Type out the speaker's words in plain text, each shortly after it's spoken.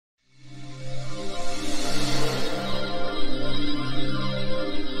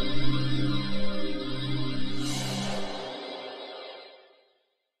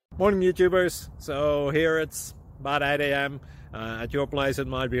Morning YouTubers. So here it's about 8 a.m. At your place it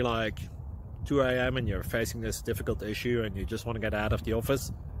might be like 2 a.m. and you're facing this difficult issue and you just want to get out of the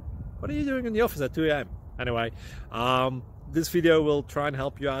office. What are you doing in the office at 2 a.m.? Anyway, this video will try and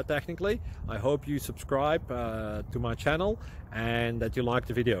help you out technically. I hope you subscribe to my channel and that you like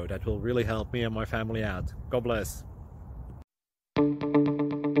the video. That will really help me and my family out. God bless.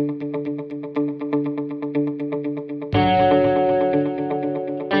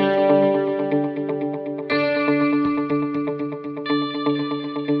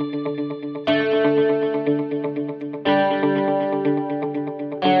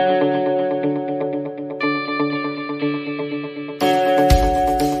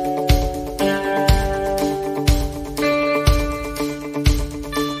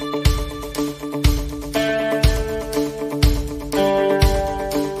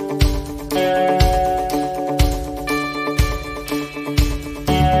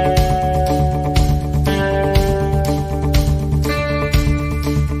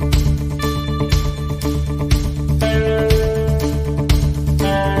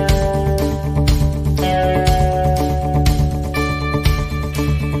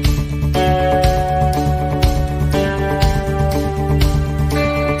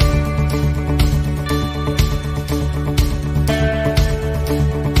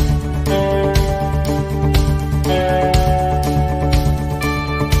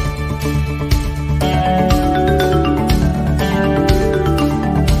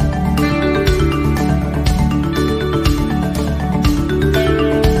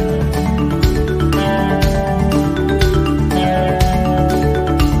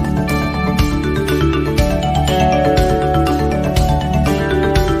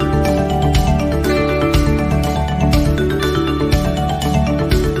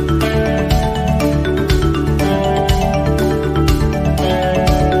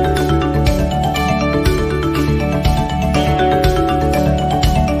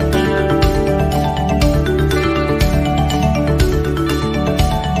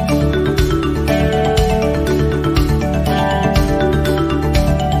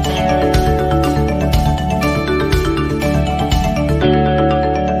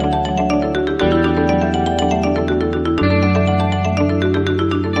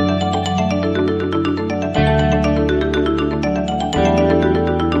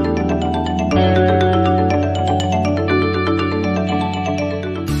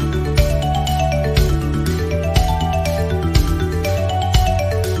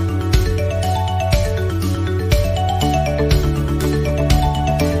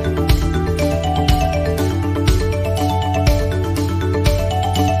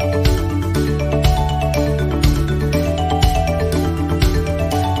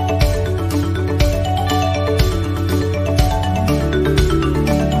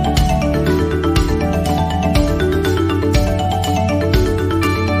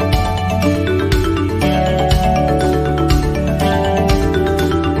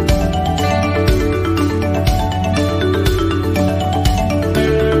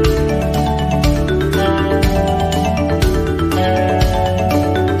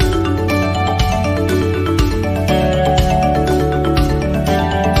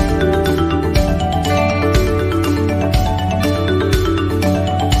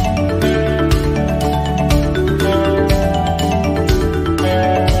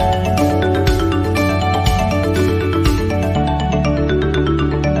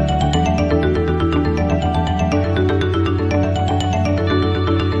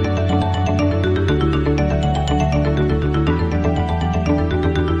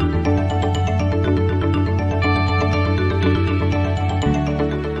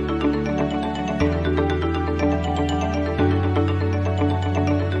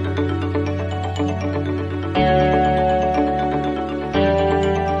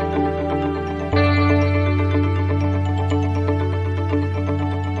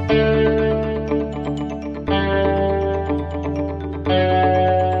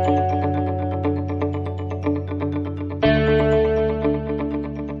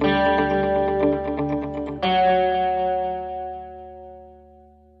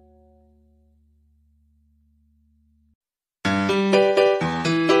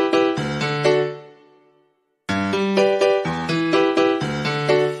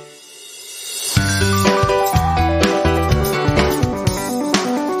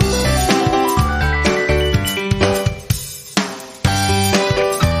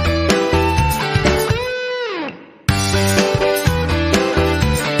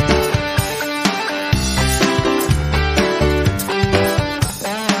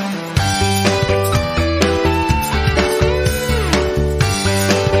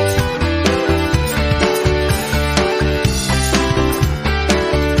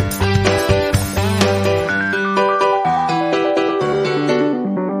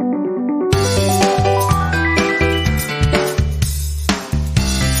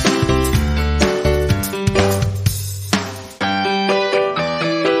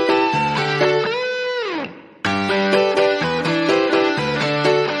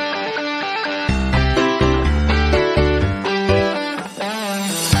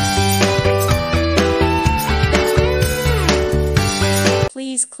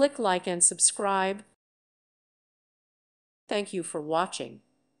 click like and subscribe. Thank you for watching.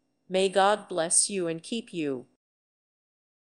 May God bless you and keep you.